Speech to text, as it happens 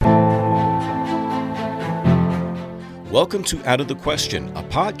Welcome to Out of the Question, a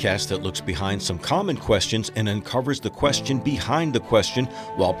podcast that looks behind some common questions and uncovers the question behind the question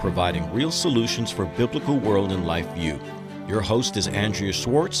while providing real solutions for biblical world and life view. Your host is Andrea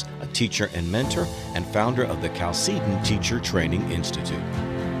Schwartz, a teacher and mentor and founder of the Chalcedon Teacher Training Institute.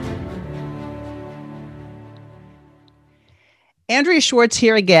 Andrea Schwartz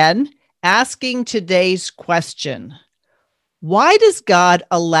here again, asking today's question. Why does God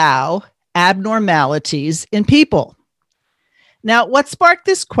allow abnormalities in people? Now, what sparked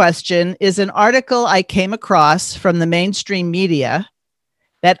this question is an article I came across from the mainstream media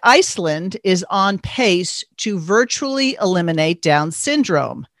that Iceland is on pace to virtually eliminate Down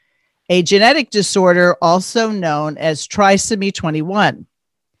syndrome, a genetic disorder also known as trisomy 21.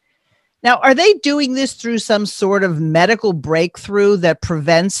 Now, are they doing this through some sort of medical breakthrough that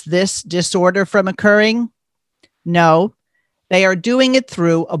prevents this disorder from occurring? No, they are doing it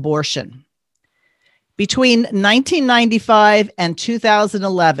through abortion. Between 1995 and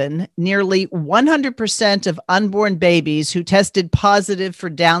 2011, nearly 100% of unborn babies who tested positive for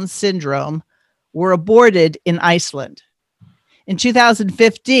Down syndrome were aborted in Iceland. In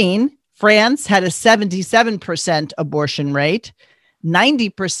 2015, France had a 77% abortion rate,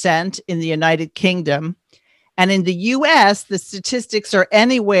 90% in the United Kingdom, and in the US, the statistics are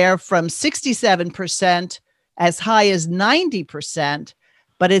anywhere from 67% as high as 90%.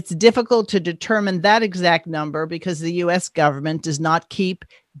 But it's difficult to determine that exact number because the U.S. government does not keep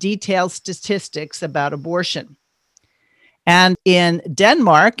detailed statistics about abortion. And in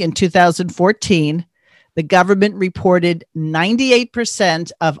Denmark in 2014, the government reported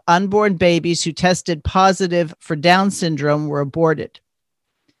 98% of unborn babies who tested positive for Down syndrome were aborted.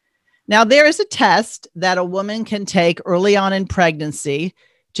 Now, there is a test that a woman can take early on in pregnancy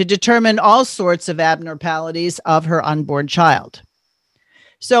to determine all sorts of abnormalities of her unborn child.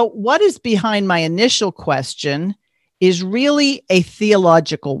 So what is behind my initial question is really a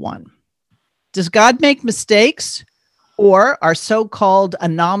theological one. Does God make mistakes, or are so-called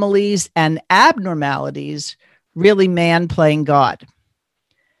anomalies and abnormalities really man playing God?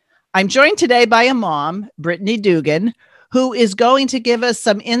 I'm joined today by a mom, Brittany Dugan, who is going to give us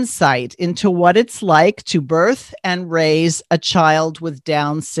some insight into what it's like to birth and raise a child with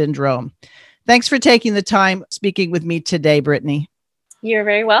Down syndrome. Thanks for taking the time speaking with me today, Brittany. You're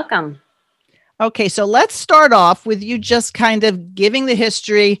very welcome. Okay, so let's start off with you just kind of giving the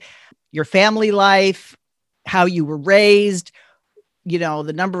history, your family life, how you were raised,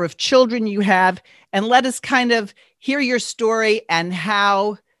 the number of children you have, and let us kind of hear your story and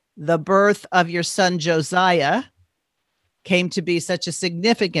how the birth of your son Josiah came to be such a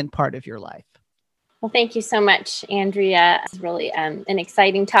significant part of your life. Well, thank you so much, Andrea. It's really an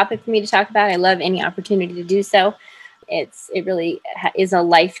exciting topic for me to talk about. I love any opportunity to do so. It really is a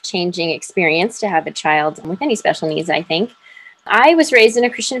life-changing experience to have a child with any special needs, I think. I was raised in a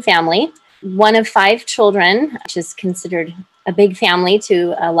Christian family, one of 5 children, which is considered a big family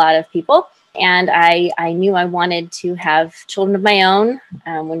to a lot of people. And I knew I wanted to have children of my own.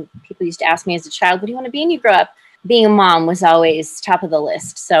 When people used to ask me as a child, what do you want to be when you grow up? Being a mom was always top of the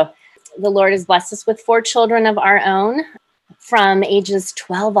list. So the Lord has blessed us with 4 children of our own, from ages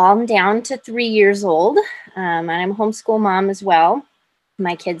 12 on down to 3 years old. And I'm a homeschool mom as well.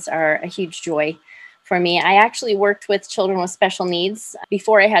 My kids are a huge joy for me. I actually worked with children with special needs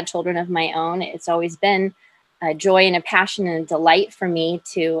before I had children of my own. It's always been a joy and a passion and a delight for me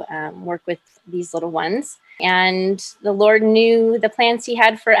to work with these little ones. And the Lord knew the plans he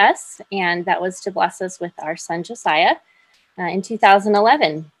had for us, and that was to bless us with our son Josiah in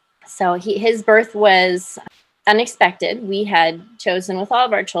 2011. So his birth was unexpected. We had chosen with all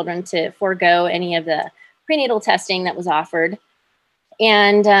of our children to forego any of the prenatal testing that was offered.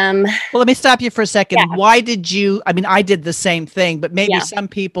 And well, let me stop you for a second. Yeah. Why did you, I did the same thing, but maybe some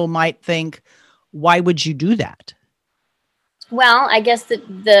people might think, why would you do that? Well, I guess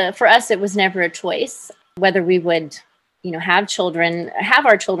that for us, it was never a choice whether we would, have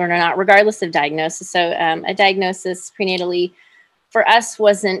our children or not, regardless of diagnosis. So a diagnosis prenatally for us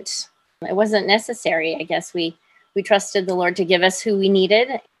wasn't necessary. I guess we trusted the Lord to give us who we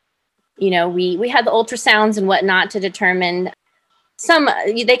needed. We had the ultrasounds and whatnot to determine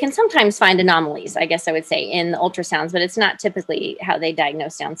they can sometimes find anomalies, I guess I would say, in the ultrasounds, but it's not typically how they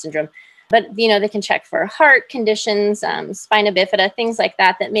diagnose Down syndrome. But, they can check for heart conditions, spina bifida, things like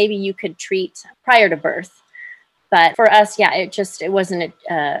that maybe you could treat prior to birth. But for us, it wasn't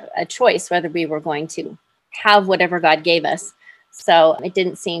a choice whether we were going to have whatever God gave us. So it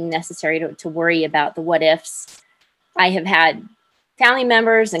didn't seem necessary to worry about the what ifs. I have had family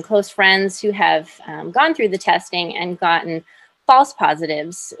members and close friends who have gone through the testing and gotten false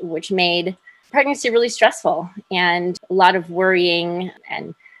positives, which made pregnancy really stressful and a lot of worrying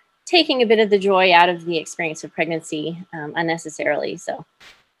and taking a bit of the joy out of the experience of pregnancy unnecessarily. So,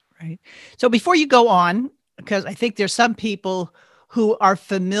 right. So before you go on, because I think there's some people who are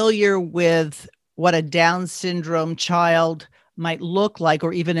familiar with what a Down syndrome child might look like,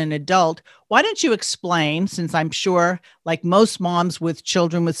 or even an adult. Why don't you explain, since I'm sure, like most moms with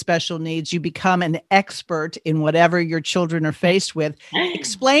children with special needs, you become an expert in whatever your children are faced with.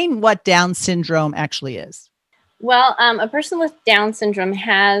 Explain what Down syndrome actually is. Well, a person with Down syndrome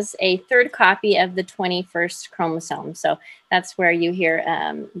has a third copy of the 21st chromosome. So that's where you hear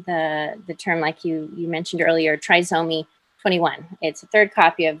the term, like you mentioned earlier, trisomy 21. It's a third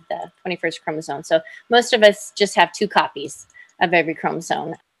copy of the 21st chromosome. So most of us just have 2 copies of every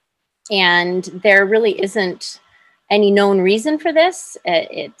chromosome. And there really isn't any known reason for this.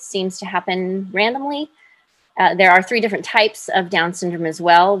 It seems to happen randomly. There are 3 different types of Down syndrome as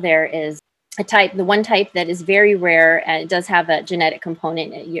well. There is the one type that is very rare, and it does have a genetic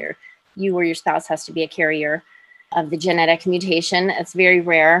component. You or your spouse has to be a carrier of the genetic mutation. It's very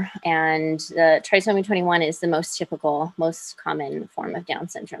rare. And the trisomy 21 is the most typical, most common form of Down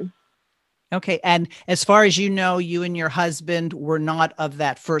syndrome. Okay. And as far as you know, you and your husband were not of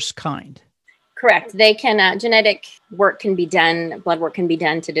that first kind. Correct. They can, genetic work can be done, blood work can be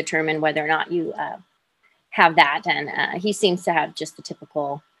done to determine whether or not you have that. And he seems to have just the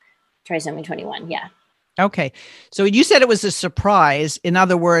typical trisomy 21. Yeah. Okay. So you said it was a surprise. In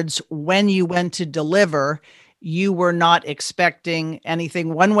other words, when you went to deliver, you were not expecting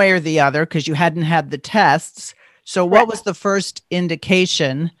anything one way or the other because you hadn't had the tests. So what was the first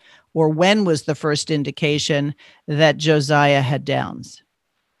indication, or when was the first indication that Josiah had Downs?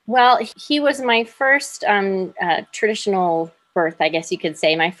 Well, he was my first traditional birth, I guess you could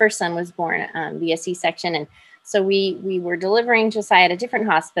say. My first son was born via C-section. And so we were delivering Josiah at a different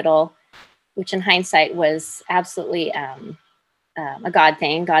hospital, which in hindsight was absolutely a God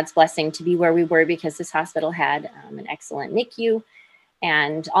thing, God's blessing to be where we were, because this hospital had an excellent NICU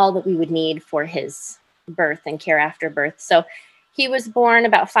and all that we would need for his birth and care after birth. So he was born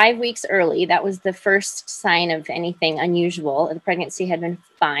about 5 weeks early. That was the first sign of anything unusual. The pregnancy had been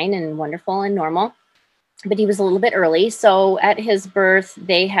fine and wonderful and normal, but he was a little bit early. So at his birth,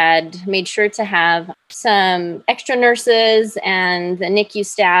 they had made sure to have some extra nurses and the NICU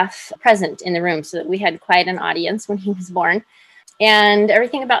staff present in the room so that we had quite an audience when he was born. And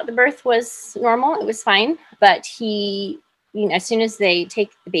everything about the birth was normal. It was fine. But he, as soon as they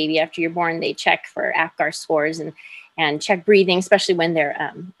take the baby after you're born, they check for APGAR scores and check breathing, especially when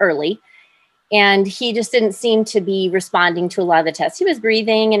they're early. And he just didn't seem to be responding to a lot of the tests. He was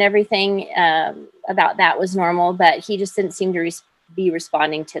breathing and everything about that was normal, but he just didn't seem to be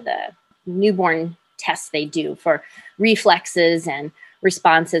responding to the newborn tests they do for reflexes and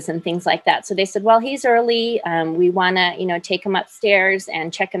responses and things like that. So they said, well, he's early. We want to, take him upstairs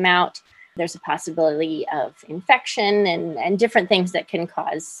and check him out. There's a possibility of infection and different things that can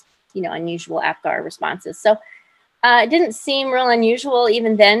cause, unusual APGAR responses. So it didn't seem real unusual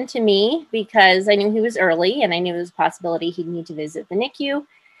even then to me, because I knew he was early and I knew there was a possibility he'd need to visit the NICU,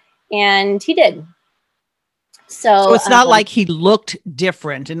 and he did. So it's not like he looked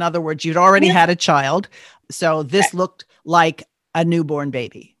different. In other words, you'd already had a child. So this looked like a newborn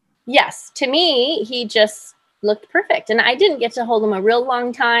baby. Yes. To me, he just looked perfect. And I didn't get to hold him a real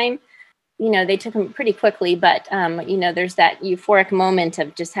long time. They took him pretty quickly, but, there's that euphoric moment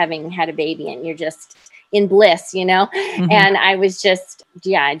of just having had a baby and you're just in bliss, Mm-hmm. And I was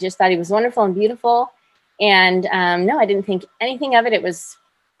I just thought he was wonderful and beautiful. And no, I didn't think anything of it. It was,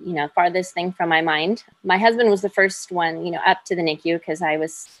 farthest thing from my mind. My husband was the first one, up to the NICU because I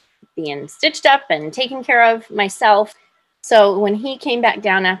was being stitched up and taken care of myself. So when he came back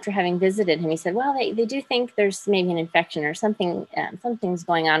down after having visited him, he said, well, they do think there's maybe an infection or something, something's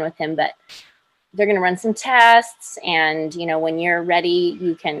going on with him, but they're going to run some tests. And, when you're ready,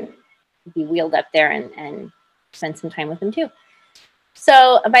 you can be wheeled up there and spend some time with him too.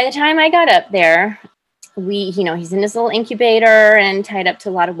 So by the time I got up there, he's in his little incubator and tied up to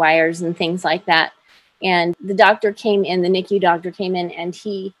a lot of wires and things like that. And the doctor came in, the NICU doctor came in, and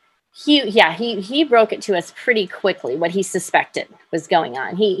he broke it to us pretty quickly what he suspected was going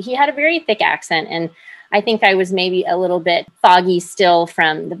on. He had a very thick accent, and I think I was maybe a little bit foggy still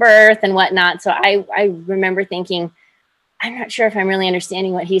from the birth and whatnot. So I remember thinking, I'm not sure if I'm really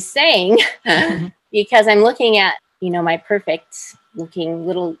understanding what he's saying because I'm looking at, my perfect looking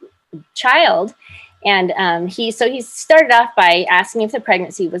little child. And he started off by asking if the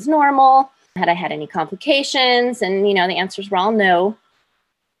pregnancy was normal. Had I had any complications? And, the answers were all no.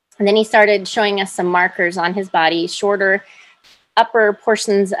 And then he started showing us some markers on his body, shorter upper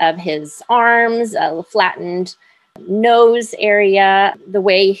portions of his arms, flattened nose area, the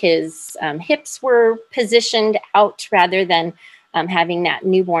way his hips were positioned out rather than having that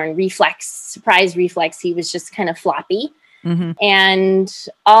newborn surprise reflex. He was just kind of floppy. Mm-hmm. And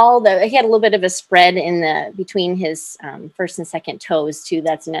he had a little bit of a spread between his first and second toes too.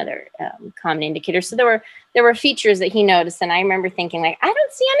 That's another common indicator. So there were features that he noticed, and I remember thinking, like, I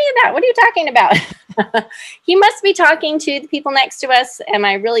don't see any of that. What are you talking about? He must be talking to the people next to us. Am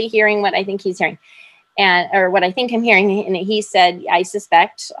I really hearing what I think he's hearing? Or what I think I'm hearing? And he said, I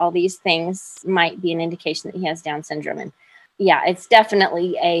suspect all these things might be an indication that he has Down syndrome. And yeah, it's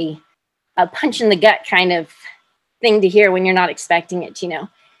definitely a punch in the gut kind of thing to hear when you're not expecting it,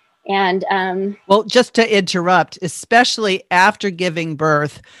 And well, just to interrupt, especially after giving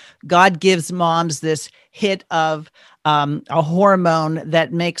birth, God gives moms this hit of a hormone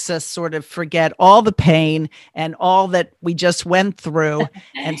that makes us sort of forget all the pain and all that we just went through.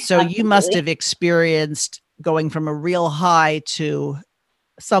 And so you must have experienced going from a real high to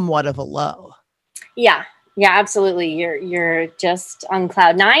somewhat of a low. Yeah, absolutely. You're just on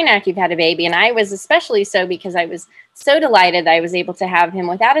cloud nine after you've had a baby. And I was especially so because I was so delighted that I was able to have him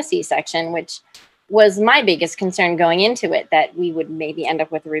without a C-section, which was my biggest concern going into it, that we would maybe end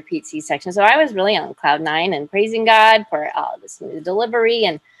up with a repeat C-section. So I was really on cloud nine and praising God for the smooth delivery.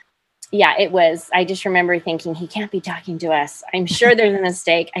 And yeah, I just remember thinking, he can't be talking to us. I'm sure there's a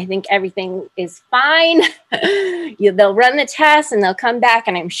mistake. I think everything is fine. They'll run the test and they'll come back,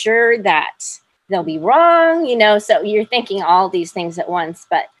 and I'm sure that they'll be wrong, so you're thinking all these things at once,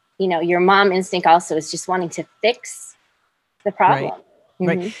 but your mom instinct also is just wanting to fix the problem.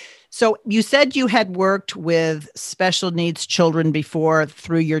 Right. Mm-hmm. Right. So you said you had worked with special needs children before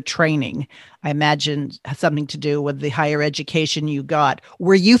through your training. I imagine something to do with the higher education you got.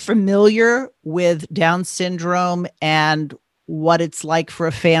 Were you familiar with Down syndrome and what it's like for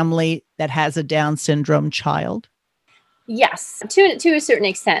a family that has a Down syndrome child? Yes, to a certain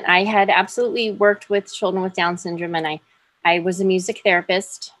extent. I had absolutely worked with children with Down syndrome, and I was a music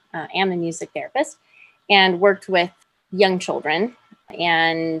therapist, am a music therapist, and worked with young children.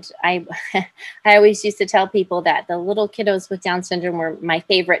 And I always used to tell people that the little kiddos with Down syndrome were my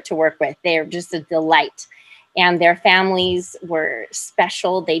favorite to work with. They're just a delight, and their families were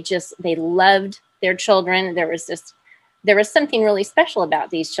special. They loved their children. There was something really special about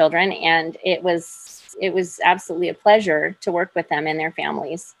these children, and it was absolutely a pleasure to work with them and their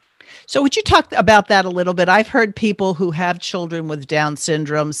families. So would you talk about that a little bit? I've heard people who have children with Down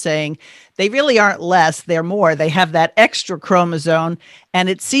syndrome saying they really aren't less, they're more. They have that extra chromosome, and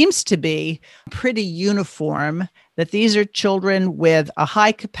it seems to be pretty uniform that these are children with a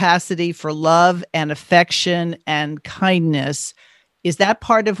high capacity for love and affection and kindness. Is that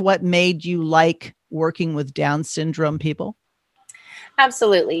part of what made you like working with Down syndrome people?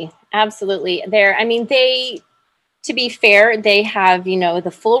 Absolutely. To be fair, they have,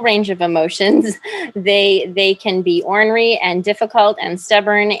 the full range of emotions. They can be ornery and difficult and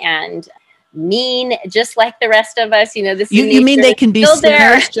stubborn and mean, just like the rest of us. You mean they can be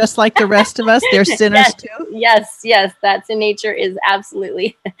sinners just like the rest of us? They're sinners too? Yes. That's in nature, is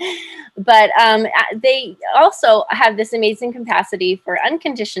absolutely. But they also have this amazing capacity for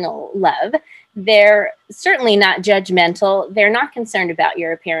unconditional love. They're certainly not judgmental. They're not concerned about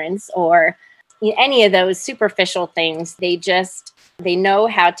your appearance or any of those superficial things. They know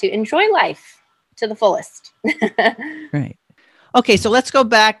how to enjoy life to the fullest. Right. Okay, so let's go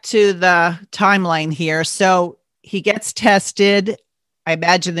back to the timeline here. So he gets tested. I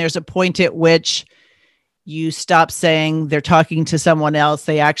imagine there's a point at which you stop saying they're talking to someone else.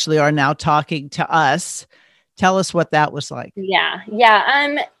 They actually are now talking to us. Tell us what that was like. Yeah.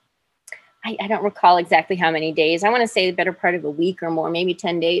 I don't recall exactly how many days. I want to say the better part of a week or more, maybe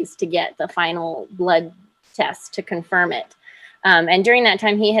 10 days to get the final blood test to confirm it. And during that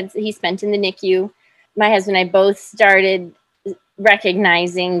time he spent in the NICU. My husband and I both started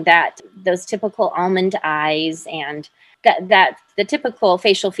recognizing that those typical almond eyes and that the typical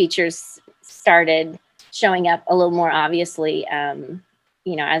facial features started showing up a little more obviously.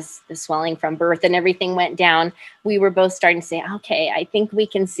 As the swelling from birth and everything went down, we were both starting to say, okay, I think we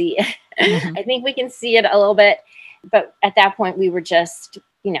can see it. Mm-hmm. I think we can see it a little bit. But at that point, we were just,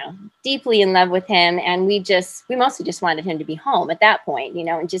 deeply in love with him. And we mostly just wanted him to be home at that point,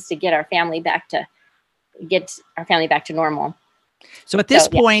 and just to get our family back to normal. So at this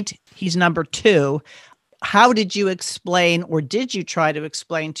point, he's number 2. How did you explain, or did you try to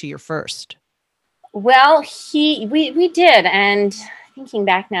explain to your first? Well, we did. And thinking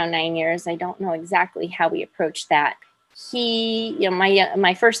back now 9 years, I don't know exactly how we approached that.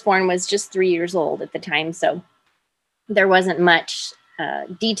 My firstborn was just 3 years old at the time. So there wasn't much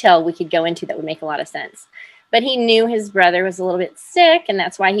detail we could go into that would make a lot of sense. But he knew his brother was a little bit sick, and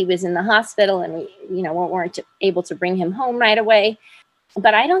that's why he was in the hospital, and we weren't able to bring him home right away.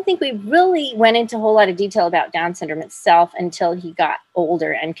 But I don't think we really went into a whole lot of detail about Down syndrome itself until he got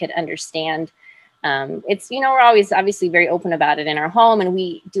older and could understand. We're always obviously very open about it in our home, and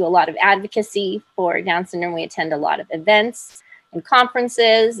we do a lot of advocacy for Down syndrome. We attend a lot of events and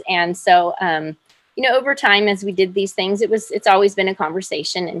conferences. And so, over time, as we did these things, it's always been a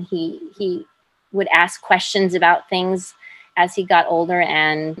conversation, and he would ask questions about things as he got older,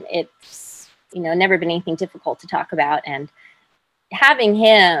 and it's, never been anything difficult to talk about. And having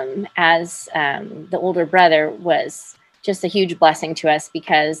him as the older brother was just a huge blessing to us,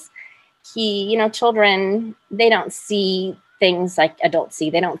 because children, they don't see things like adults see.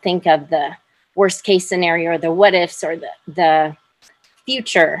 They don't think of the worst case scenario or the what ifs or the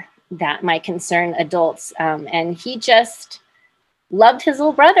future that might concern adults. And he just loved his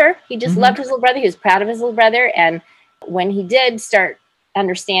little brother. He just loved his little brother. He was proud of his little brother. And when he did start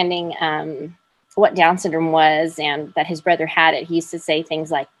understanding what Down syndrome was and that his brother had it, he used to say things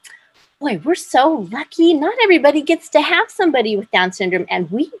like, "Boy, we're so lucky. Not everybody gets to have somebody with Down syndrome,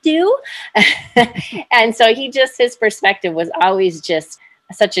 and we do." And so his perspective was always just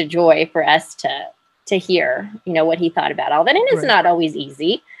such a joy for us to hear, what he thought about all that. And it's not always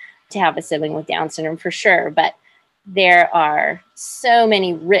easy to have a sibling with Down syndrome, for sure, but there are so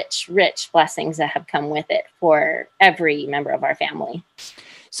many rich blessings that have come with it for every member of our family.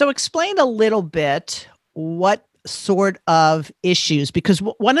 So explain a little bit what sort of issues, because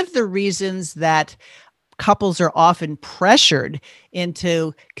one of the reasons that couples are often pressured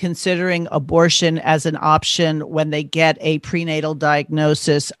into considering abortion as an option when they get a prenatal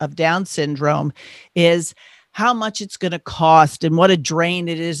diagnosis of Down syndrome is how much it's going to cost and what a drain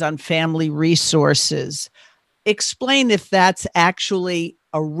it is on family resources. Explain if that's actually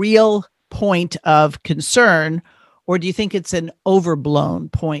a real point of concern, or do you think it's an overblown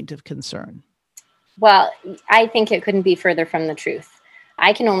point of concern? Well, I think it couldn't be further from the truth.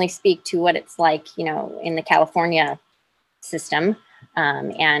 I can only speak to what it's like, in the California system.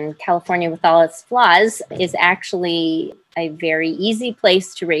 And California, with all its flaws, is actually a very easy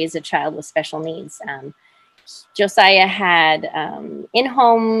place to raise a child with special needs. Josiah had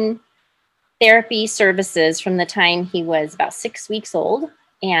in-home therapy services from the time he was about 6 weeks old,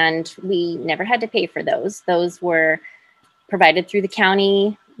 and we never had to pay for those. Those were provided through the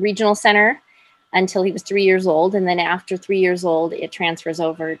county regional center until he was 3 years old. And then after 3 years old, it transfers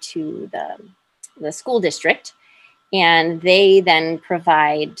over to the school district. And they then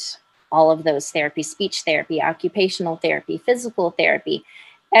provide all of those therapies: speech therapy, occupational therapy, physical therapy,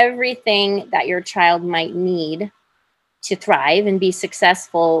 everything that your child might need to thrive and be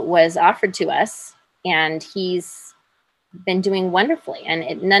successful was offered to us. And he's been doing wonderfully.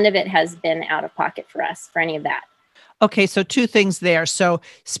 And none of it has been out of pocket for us for any of that. Okay, so two things there. So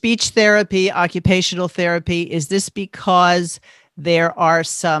speech therapy, occupational therapy, is this because there are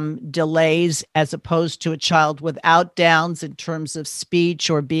some delays as opposed to a child without Downs in terms of speech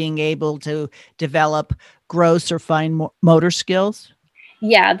or being able to develop gross or fine motor skills?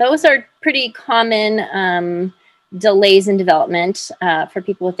 Yeah, those are pretty common delays in development for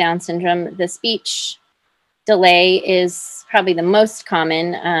people with Down syndrome. The speech delay is probably the most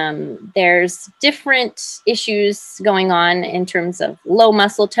common. There's different issues going on in terms of low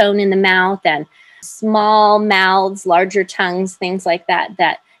muscle tone in the mouth and small mouths, larger tongues, things like that,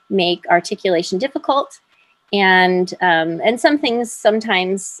 that make articulation difficult. And some things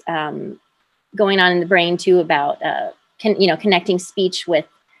sometimes going on in the brain too about, connecting speech with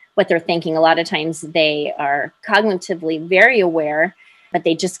what they're thinking. A lot of times they are cognitively very aware, but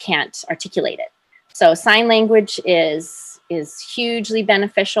they just can't articulate it. So sign language is hugely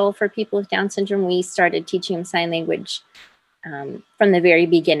beneficial for people with Down syndrome. We started teaching him sign language from the very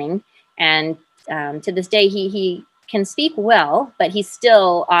beginning. And to this day, he can speak well, but he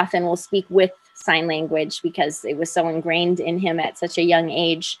still often will speak with sign language because it was so ingrained in him at such a young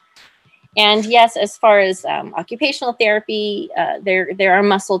age. And yes, as far as occupational therapy, there are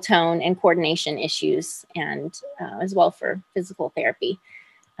muscle tone and coordination issues, and as well for physical therapy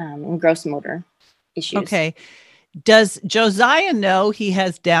and gross motor issues. Okay. Does Josiah know he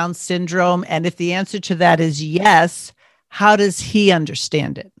has Down syndrome? And if the answer to that is yes, how does he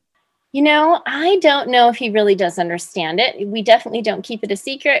understand it? I don't know if he really does understand it. We definitely don't keep it a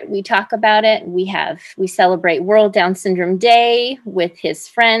secret. We talk about it. We celebrate World Down Syndrome Day with his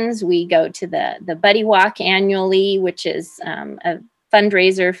friends. We go to the Buddy Walk annually, which is a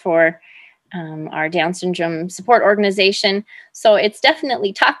fundraiser for our Down syndrome support organization. So it's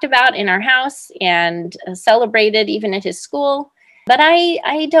definitely talked about in our house and celebrated even at his school. But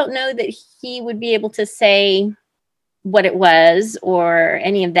I don't know that he would be able to say what it was or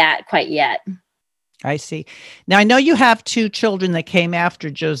any of that quite yet. I see. Now, I know you have two children that came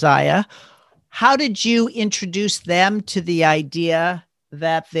after Josiah. How did you introduce them to the idea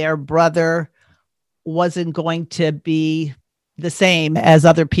that their brother wasn't going to be the same as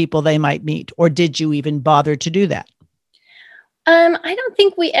other people they might meet? Or did you even bother to do that? I don't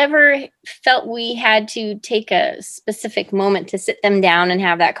think we ever felt we had to take a specific moment to sit them down and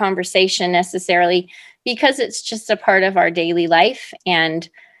have that conversation necessarily, because it's just a part of our daily life. And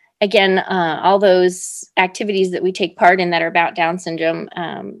again, all those activities that we take part in that are about Down syndrome,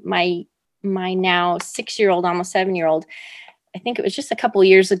 my now 6-year-old, almost 7-year-old, I think it was just a couple of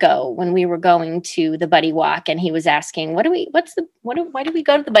years ago when we were going to the Buddy Walk, and he was asking, why do we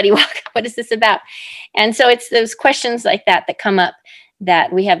go to the Buddy Walk? What is this about? And so it's those questions like that come up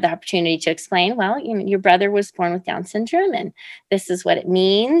that we have the opportunity to explain. Well, your brother was born with Down syndrome, and this is what it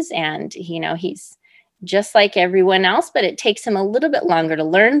means. And, he's just like everyone else, but it takes him a little bit longer to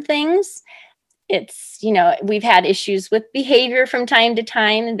learn things. It's, we've had issues with behavior from time to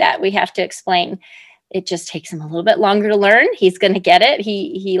time that we have to explain. It just takes him a little bit longer to learn. He's going to get it.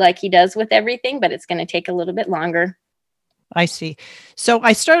 He like he does with everything, but it's going to take a little bit longer. I see. So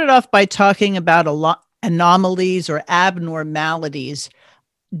I started off by talking about a lot anomalies or abnormalities.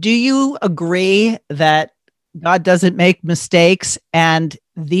 Do you agree that God doesn't make mistakes and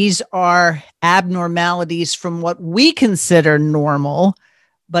these are abnormalities from what we consider normal,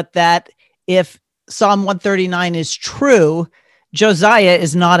 but that if Psalm 139 is true, Josiah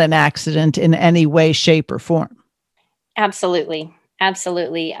is not an accident in any way, shape, or form? Absolutely.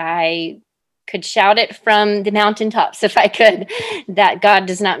 Absolutely. I could shout it from the mountaintops if I could, that God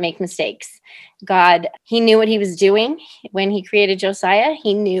does not make mistakes. God, he knew what he was doing when he created Josiah.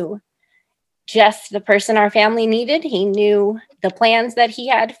 He knew just the person our family needed. He knew the plans that he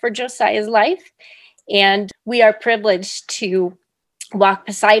had for Josiah's life. And we are privileged to walk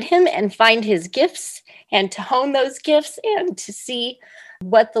beside him and find his gifts and to hone those gifts and to see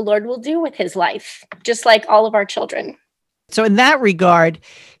what the Lord will do with his life, just like all of our children. So in that regard,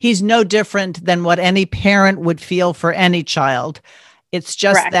 he's no different than what any parent would feel for any child. It's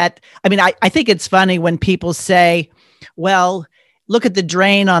just Correct. that, I think it's funny when people say, well, look at the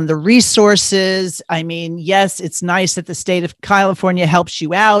drain on the resources. Yes, it's nice that the state of California helps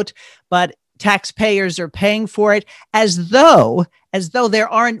you out, but taxpayers are paying for it, as though there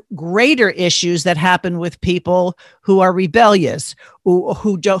aren't greater issues that happen with people who are rebellious,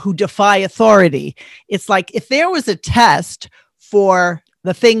 who defy authority. It's like if there was a test for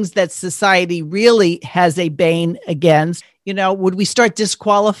the things that society really has a bane against, would we start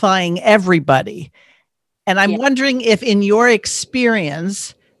disqualifying everybody? And I'm wondering if in your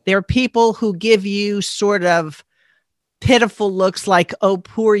experience, there are people who give you sort of pitiful looks like, oh,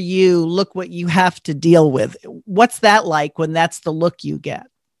 poor you, look what you have to deal with. What's that like when that's the look you get?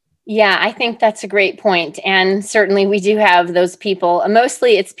 Yeah, I think that's a great point. And certainly we do have those people.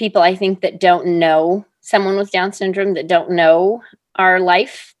 Mostly it's people, I think, that don't know someone with Down syndrome, that don't know our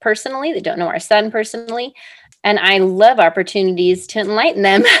life personally, that don't know our son personally. And I love opportunities to enlighten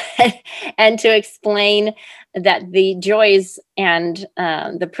them and to explain that the joys and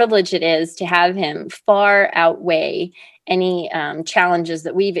the privilege it is to have him far outweigh any challenges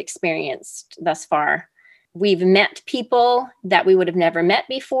that we've experienced thus far. We've met people that we would have never met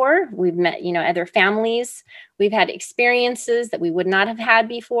before. We've met, other families. We've had experiences that we would not have had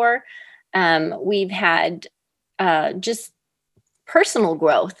before. We've had just personal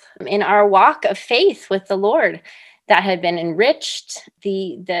growth in our walk of faith with the Lord that had been enriched.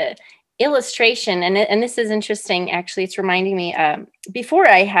 The illustration, and this is interesting, actually, it's reminding me, before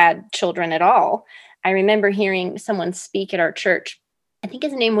I had children at all, I remember hearing someone speak at our church. I think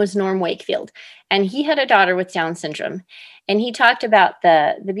his name was Norm Wakefield, and he had a daughter with Down syndrome. And he talked about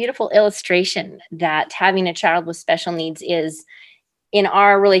the beautiful illustration that having a child with special needs is in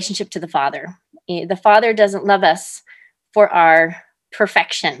our relationship to the Father. The Father doesn't love us for our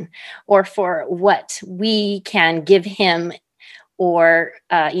perfection or for what we can give him or,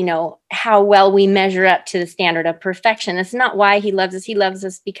 how well we measure up to the standard of perfection. That's not why he loves us. He loves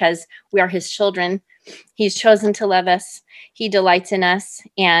us because we are his children. He's chosen to love us. He delights in us.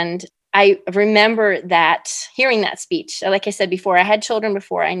 And I remember hearing that speech. Like I said before, I had children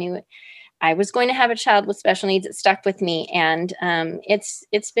before I knew I was going to have a child with special needs. It stuck with me. And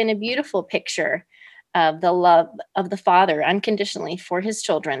it's been a beautiful picture of the love of the Father unconditionally for his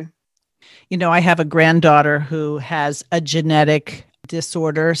children. I have a granddaughter who has a genetic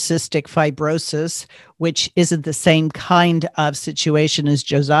disorder, cystic fibrosis, which isn't the same kind of situation as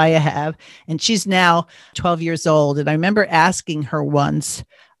Josiah have. And she's now 12 years old. And I remember asking her once,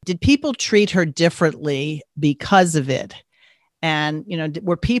 did people treat her differently because of it? And,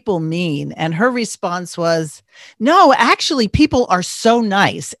 were people mean? And her response was, no, actually, people are so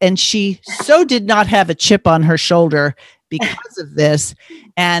nice. And she so did not have a chip on her shoulder because of this.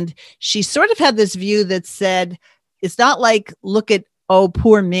 And she sort of had this view that said, it's not like, look at, oh,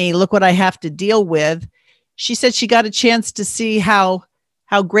 poor me, look what I have to deal with. She said she got a chance to see how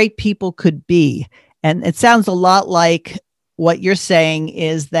great people could be. And it sounds a lot like what you're saying,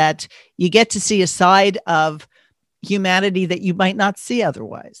 is that you get to see a side of humanity that you might not see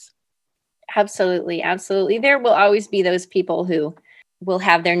otherwise. Absolutely. Absolutely. There will always be those people who will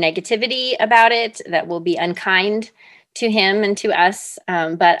have their negativity about it, that will be unkind to him and to us.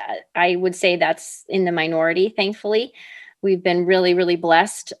 But I would say that's in the minority, thankfully. We've been really, really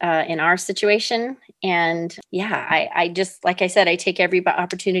blessed in our situation. And yeah, I just, like I said, I take every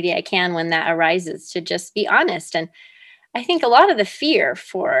opportunity I can when that arises to just be honest. And I think a lot of the fear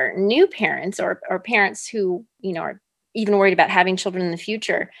for new parents or parents who, are even worried about having children in the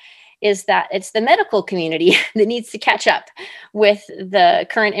future is that it's the medical community that needs to catch up with the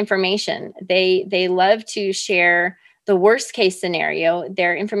current information. They love to share the worst case scenario.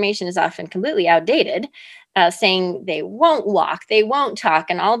 Their information is often completely outdated, saying they won't walk, they won't talk,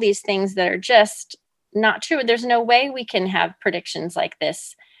 and all these things that are just not true. There's no way we can have predictions like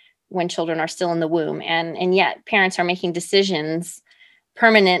this when children are still in the womb. And yet parents are making decisions,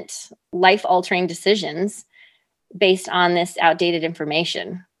 permanent, life-altering decisions based on this outdated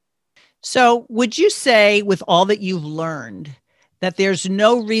information. So would you say, with all that you've learned, that there's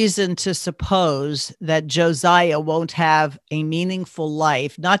no reason to suppose that Josiah won't have a meaningful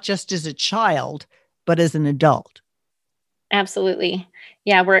life, not just as a child, but as an adult? Absolutely.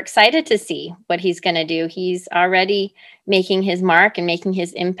 Yeah, we're excited to see what he's going to do. He's already making his mark and making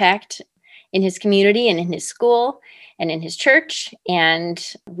his impact in his community and in his school and in his church.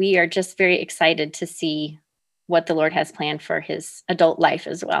 And we are just very excited to see what the Lord has planned for his adult life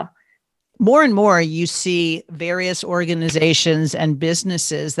as well. More and more, you see various organizations and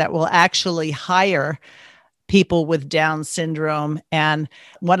businesses that will actually hire people with Down syndrome. And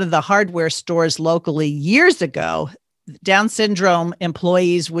one of the hardware stores locally years ago, Down syndrome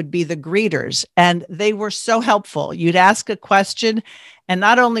employees would be the greeters, and they were so helpful. You'd ask a question, and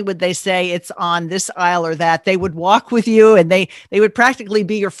not only would they say it's on this aisle or that, they would walk with you, and they would practically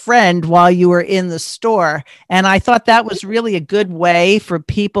be your friend while you were in the store. And I thought that was really a good way for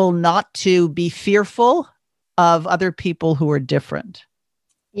people not to be fearful of other people who are different.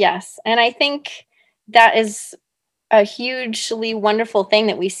 Yes, and I think that is a hugely wonderful thing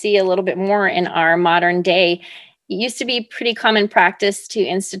that we see a little bit more in our modern day. It used to be pretty common practice to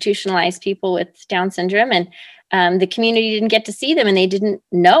institutionalize people with Down syndrome, and the community didn't get to see them, and they didn't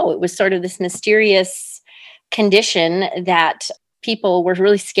know. It was sort of this mysterious condition that people were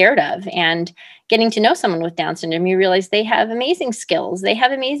really scared of. And getting to know someone with Down syndrome, you realize they have amazing skills, they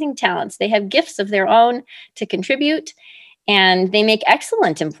have amazing talents, they have gifts of their own to contribute, and they make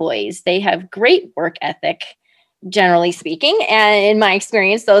excellent employees. They have great work ethic, generally speaking. And in my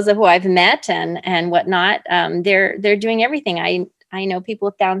experience, those of who I've met and whatnot, they're doing everything. I know people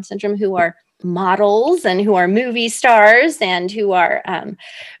with Down syndrome who are models and who are movie stars and who are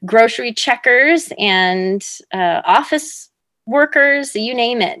grocery checkers and office workers, you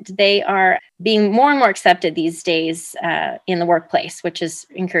name it. They are being more and more accepted these days in the workplace, which is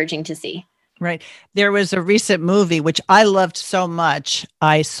encouraging to see. Right. There was a recent movie, which I loved so much.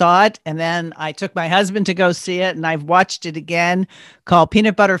 I saw it, and then I took my husband to go see it, and I've watched it again, called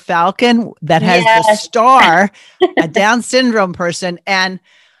Peanut Butter Falcon, that has the star, a Down syndrome person. And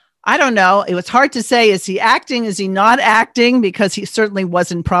I don't know, it was hard to say, is he acting? Is he not acting? Because he certainly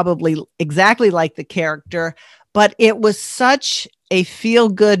wasn't probably exactly like the character, but it was such a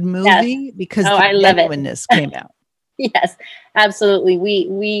feel-good movie because the genuineness came out. Yes, absolutely.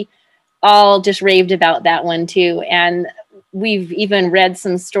 We all just raved about that one too. And we've even read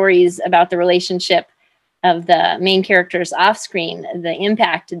some stories about the relationship of the main characters off screen, the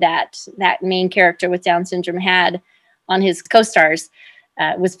impact that main character with Down syndrome had on his co-stars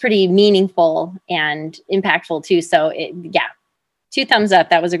was pretty meaningful and impactful too. So 2 thumbs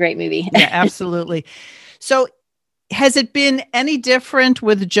up. That was a great movie. Yeah, absolutely. So has it been any different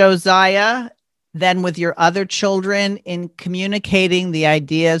with Josiah than with your other children in communicating the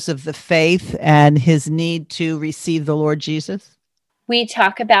ideas of the faith and his need to receive the Lord Jesus? We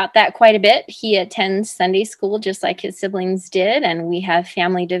talk about that quite a bit. He attends Sunday school just like his siblings did, and we have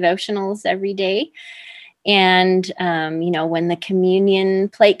family devotionals every day. And, when the communion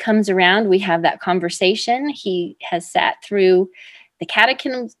plate comes around, we have that conversation. He has sat through the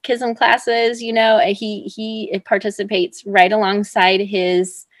catechism classes, he participates right alongside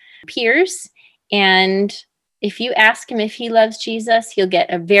his peers. And if you ask him if he loves Jesus, he'll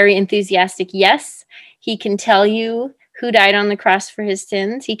get a very enthusiastic yes. He can tell you who died on the cross for his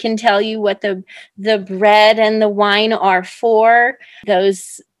sins. He can tell you what the bread and the wine are for.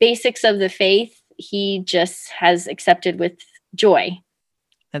 Those basics of the faith, he just has accepted with joy.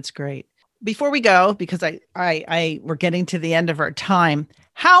 That's great. Before we go, because we're getting to the end of our time,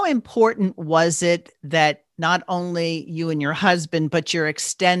 how important was it that not only you and your husband, but your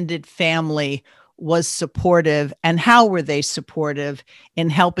extended family was supportive, and how were they supportive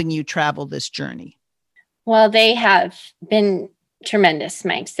in helping you travel this journey? Well, they have been tremendous.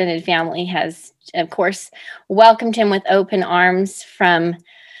 My extended family has, of course, welcomed him with open arms from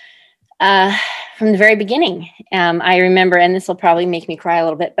the very beginning. I remember, and this will probably make me cry a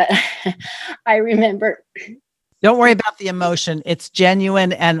little bit, but I remember. Don't worry about the emotion. It's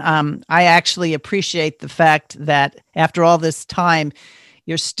genuine. And I actually appreciate the fact that after all this time,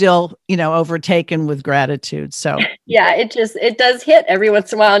 you're still, overtaken with gratitude. So yeah, it does hit every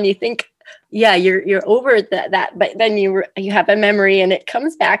once in a while. And you think, yeah, you're over that, but then you have a memory and it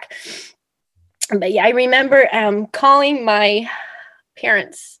comes back. But yeah, I remember calling my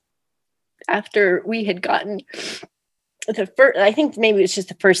parents after we had gotten I think maybe it was just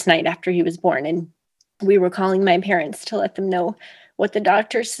the first night after he was born. And we were calling my parents to let them know what the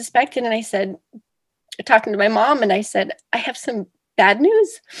doctors suspected. And I said, talking to my mom, and I said, I have some bad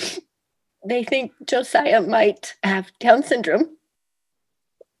news. They think Josiah might have Down syndrome.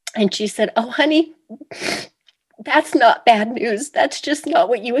 And she said, oh, honey, that's not bad news. That's just not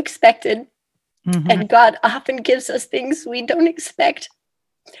what you expected. Mm-hmm. And God often gives us things we don't expect,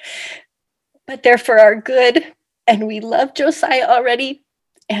 but they're for our good. And we love Josiah already,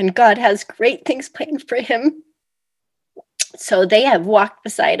 and God has great things planned for him. So they have walked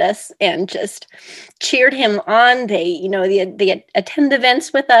beside us and just cheered him on. They attend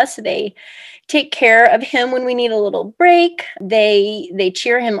events with us. They take care of him when we need a little break. They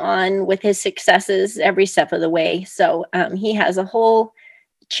cheer him on with his successes every step of the way. So he has a whole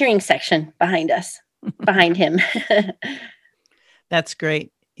cheering section behind him. That's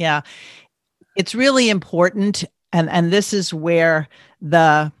great. Yeah. It's really important. And this is where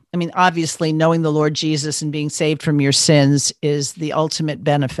obviously knowing the Lord Jesus and being saved from your sins is the ultimate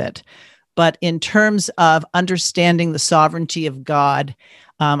benefit. But in terms of understanding the sovereignty of God,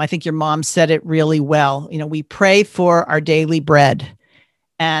 I think your mom said it really well. We pray for our daily bread.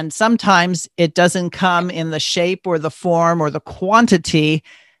 And sometimes it doesn't come in the shape or the form or the quantity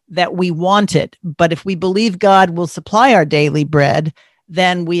that we want it. But if we believe God will supply our daily bread,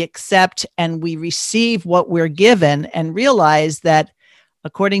 then we accept and we receive what we're given and realize that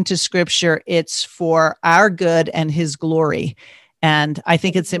according to Scripture, it's for our good and his glory. And I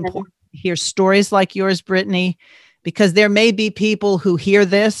think it's important to hear stories like yours, Brittany, because there may be people who hear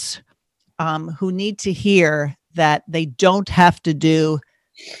this, who need to hear that they don't have to do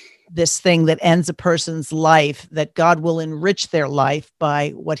this thing that ends a person's life, that God will enrich their life by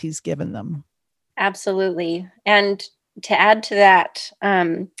what he's given them. Absolutely. And to add to that,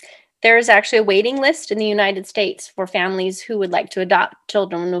 there is actually a waiting list in the United States for families who would like to adopt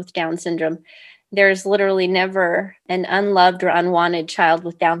children with Down syndrome. There's literally never an unloved or unwanted child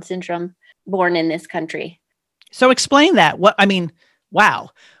with Down syndrome born in this country. So explain that. Wow.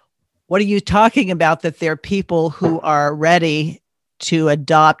 What are you talking about, that there are people who are ready to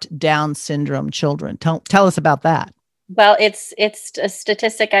adopt Down syndrome children? Tell us about that. Well, it's a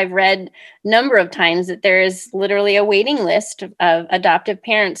statistic I've read a number of times, that there is literally a waiting list of adoptive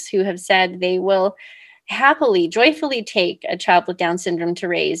parents who have said they will happily, joyfully take a child with Down syndrome to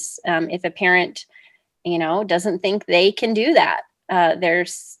raise if a parent, doesn't think they can do that.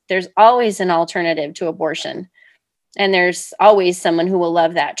 There's always an alternative to abortion, and there's always someone who will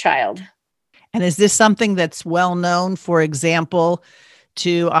love that child. And is this something that's well known, for example,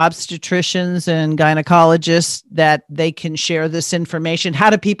 to obstetricians and gynecologists, that they can share this information? How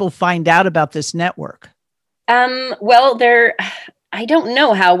do people find out about this network? Well, I don't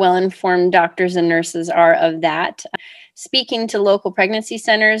know how well informed doctors and nurses are of that. Speaking to local pregnancy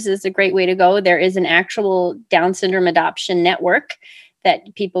centers is a great way to go. There is an actual Down syndrome adoption network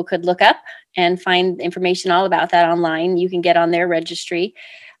that people could look up and find information all about that online. You can get on their registry.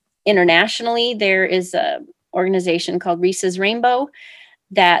 Internationally, there is an organization called Reese's Rainbow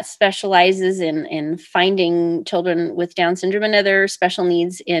that specializes in finding children with Down syndrome and other special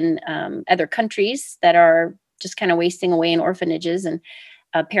needs in other countries that are just kind of wasting away in orphanages. And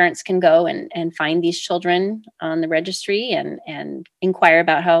parents can go and find these children on the registry and inquire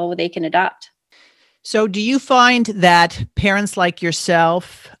about how they can adopt. So do you find that parents like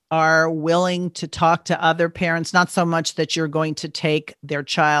yourself are willing to talk to other parents, not so much that you're going to take their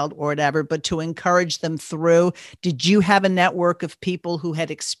child or whatever, but to encourage them through? Did you have a network of people who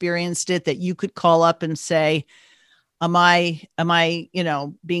had experienced it that you could call up and say, am I,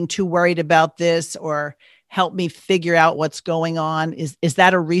 being too worried about this, or help me figure out what's going on? Is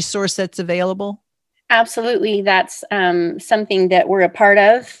that a resource that's available? Absolutely. That's something that we're a part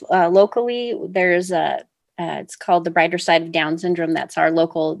of locally. There's it's called the Brighter Side of Down Syndrome. That's our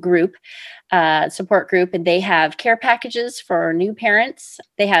local group, support group. And they have care packages for new parents.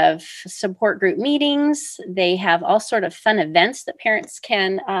 They have support group meetings. They have all sort of fun events that parents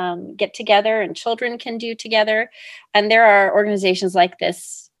can get together and children can do together. And there are organizations like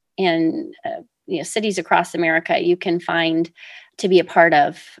this in cities across America you can find to be a part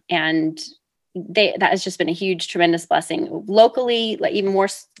of. And that has just been a huge, tremendous blessing locally, like even more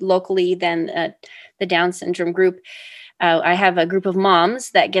locally than the Down syndrome group. I have a group of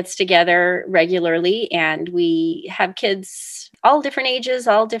moms that gets together regularly, and we have kids all different ages,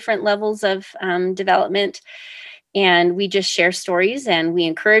 all different levels of development. And we just share stories and we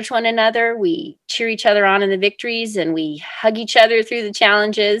encourage one another. We cheer each other on in the victories and we hug each other through the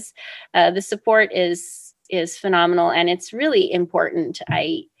challenges. The support is phenomenal, and it's really important.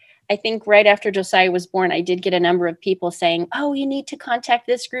 I think right after Josiah was born, I did get a number of people saying, oh, you need to contact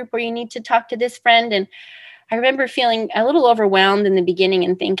this group, or you need to talk to this friend. And I remember feeling a little overwhelmed in the beginning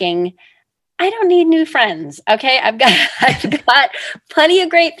and thinking, I don't need new friends. Okay. I've got plenty of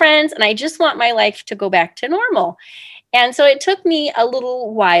great friends, and I just want my life to go back to normal. And so it took me a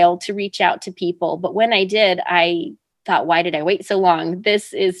little while to reach out to people. But when I did, I thought, why did I wait so long?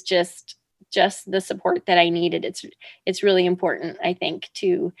 This is just the support that I needed. It's really important, I think,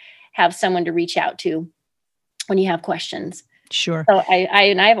 to have someone to reach out to when you have questions. Sure. So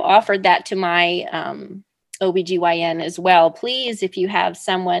I've offered that to my OBGYN as well. Please, if you have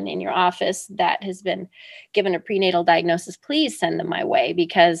someone in your office that has been given a prenatal diagnosis, please send them my way,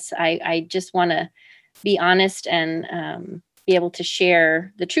 because I just want to be honest and be able to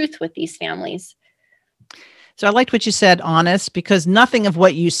share the truth with these families. So I liked what you said, honest, because nothing of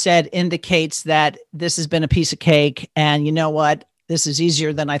what you said indicates that this has been a piece of cake and you know what, this is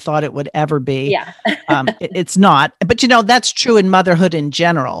easier than I thought it would ever be. Yeah. It's not. But, that's true in motherhood in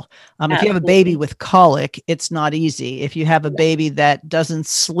general. If you have a baby with colic, it's not easy. If you have a baby that doesn't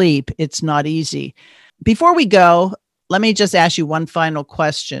sleep, it's not easy. Before we go, let me just ask you one final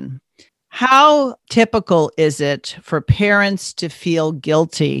question. How typical is it for parents to feel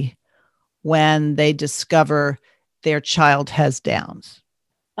guilty when they discover their child has Downs?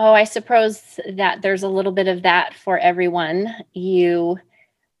 Oh, I suppose that there's a little bit of that for everyone. You,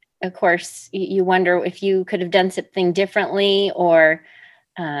 of course, you wonder if you could have done something differently, or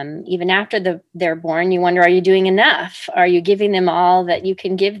even after they're born, you wonder, are you doing enough? Are you giving them all that you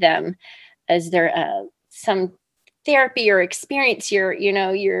can give them? Is there some therapy or experience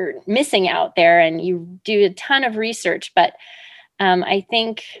you're missing out there? And you do a ton of research, but I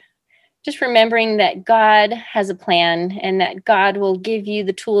think just remembering that God has a plan and that God will give you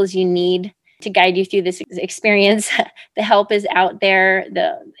the tools you need to guide you through this experience. The help is out there.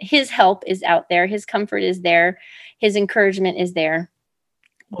 His help is out there. His comfort is there. His encouragement is there.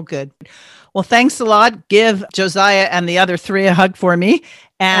 Well, good. Well, thanks a lot. Give Josiah and the other three a hug for me.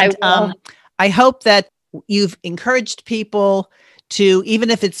 And I hope that you've encouraged people to, even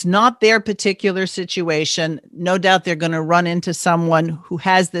if it's not their particular situation, no doubt they're going to run into someone who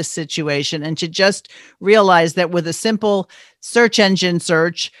has this situation, and to just realize that with a simple search engine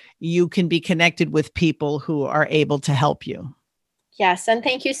search, you can be connected with people who are able to help you. Yes. And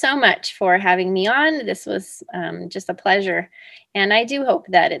thank you so much for having me on. This was just a pleasure. And I do hope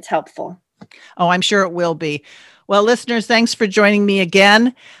that it's helpful. Oh, I'm sure it will be. Well, listeners, thanks for joining me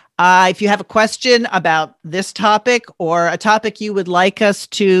again. If you have a question about this topic or a topic you would like us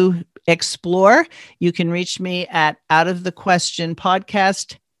to explore, you can reach me at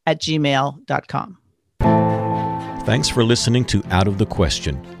outofthequestionpodcast@gmail.com. Thanks for listening to Out of the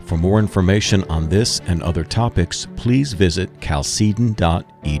Question. For more information on this and other topics, please visit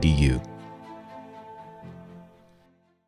chalcedon.edu.